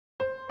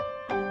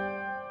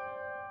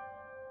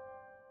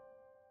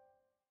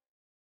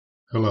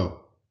Hello,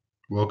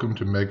 welcome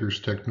to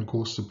Megger's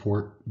Technical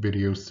Support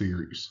video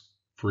series,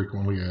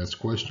 Frequently Asked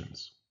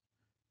Questions.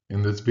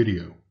 In this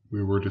video,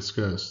 we will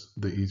discuss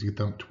the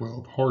Thump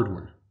 12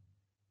 hardware.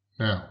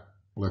 Now,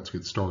 let's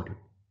get started.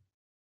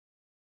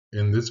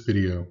 In this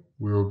video,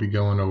 we will be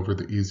going over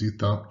the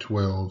Thump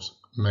 12's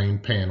main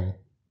panel,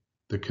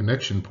 the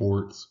connection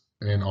ports,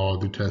 and all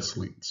the test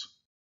leads.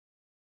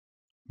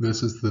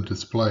 This is the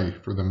display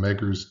for the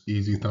Megger's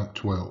Thump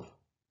 12.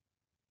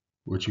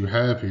 What you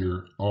have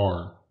here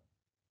are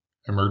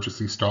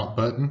emergency stop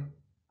button,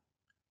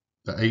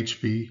 the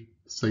HV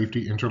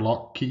safety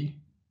interlock key,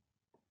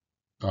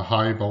 the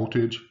high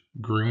voltage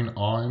green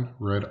on,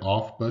 red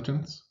off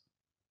buttons,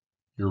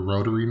 your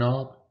rotary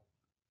knob,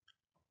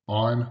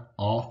 on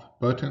off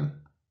button,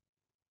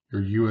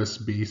 your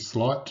USB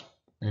slot,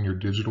 and your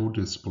digital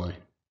display.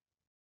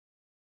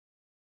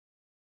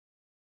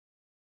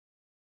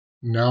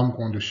 Now I'm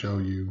going to show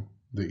you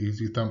the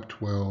Thump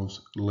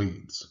 12's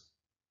leads.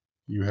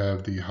 You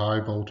have the high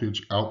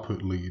voltage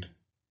output lead.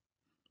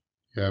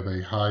 You have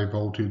a high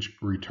voltage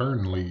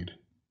return lead.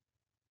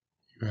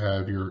 You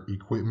have your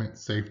equipment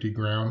safety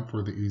ground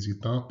for the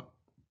Thump.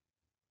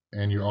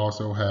 And you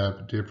also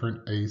have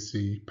different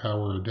AC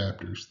power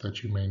adapters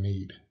that you may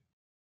need.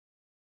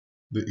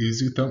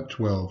 The Thump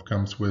 12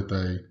 comes with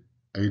a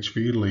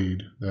HV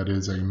lead that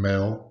is a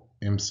male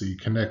MC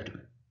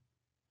connector.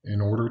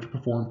 In order to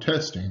perform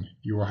testing,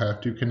 you will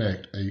have to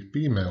connect a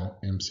female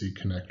MC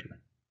connector.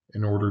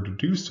 In order to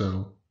do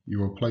so, you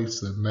will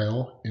place the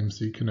male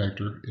MC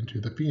connector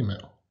into the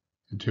female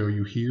until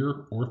you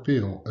hear or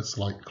feel a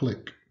slight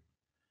click.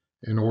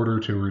 In order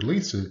to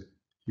release it,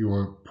 you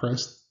will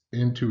press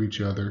into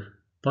each other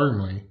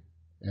firmly,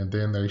 and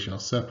then they shall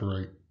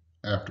separate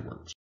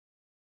afterwards.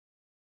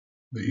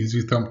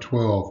 The Thump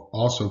 12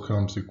 also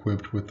comes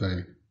equipped with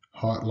a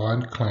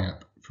hotline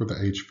clamp for the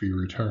HV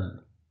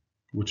return,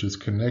 which is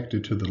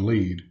connected to the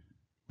lead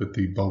with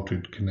the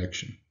bolted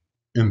connection.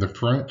 In the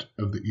front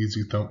of the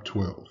Thump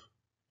 12,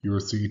 you will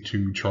see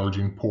two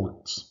charging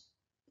ports.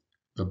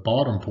 The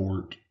bottom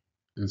port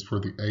is for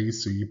the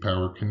AC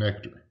power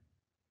connector.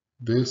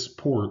 This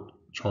port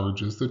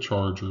charges the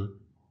charger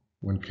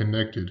when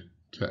connected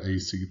to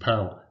AC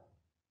power.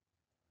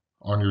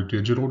 On your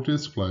digital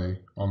display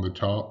on the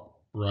top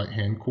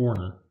right-hand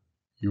corner,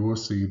 you will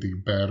see the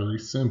battery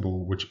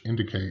symbol, which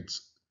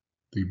indicates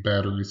the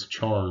battery's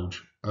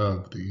charge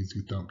of the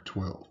Thump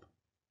 12.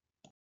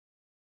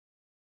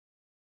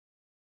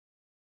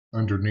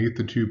 Underneath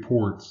the two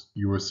ports,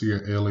 you will see a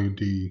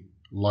LED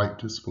light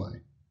display.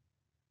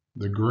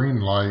 The green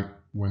light,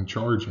 when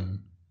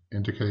charging,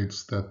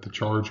 indicates that the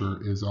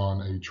charger is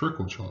on a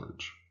trickle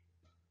charge.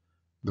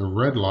 The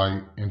red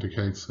light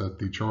indicates that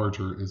the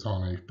charger is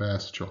on a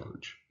fast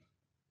charge.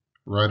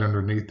 Right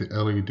underneath the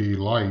LED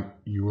light,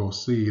 you will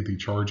see the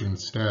charging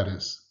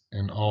status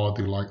and all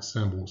the light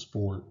symbols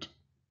for it.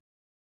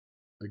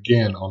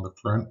 Again, on the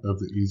front of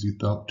the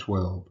Thump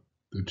 12,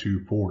 the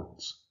two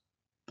ports.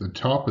 The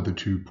top of the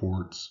two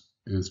ports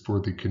is for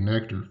the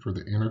connector for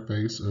the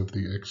interface of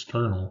the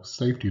external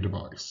safety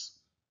device.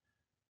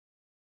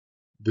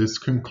 This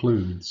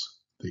concludes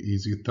the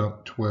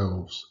Thump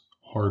 12's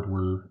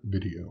hardware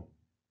video.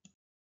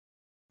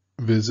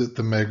 Visit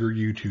the Megger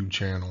YouTube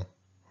channel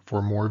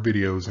for more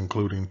videos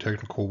including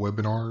technical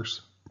webinars,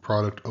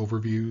 product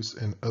overviews,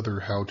 and other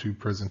how-to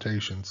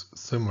presentations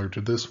similar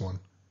to this one.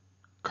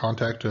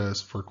 Contact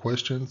us for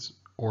questions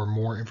or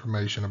more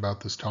information about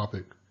this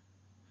topic,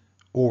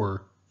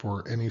 or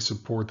for any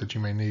support that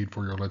you may need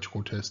for your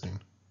electrical testing.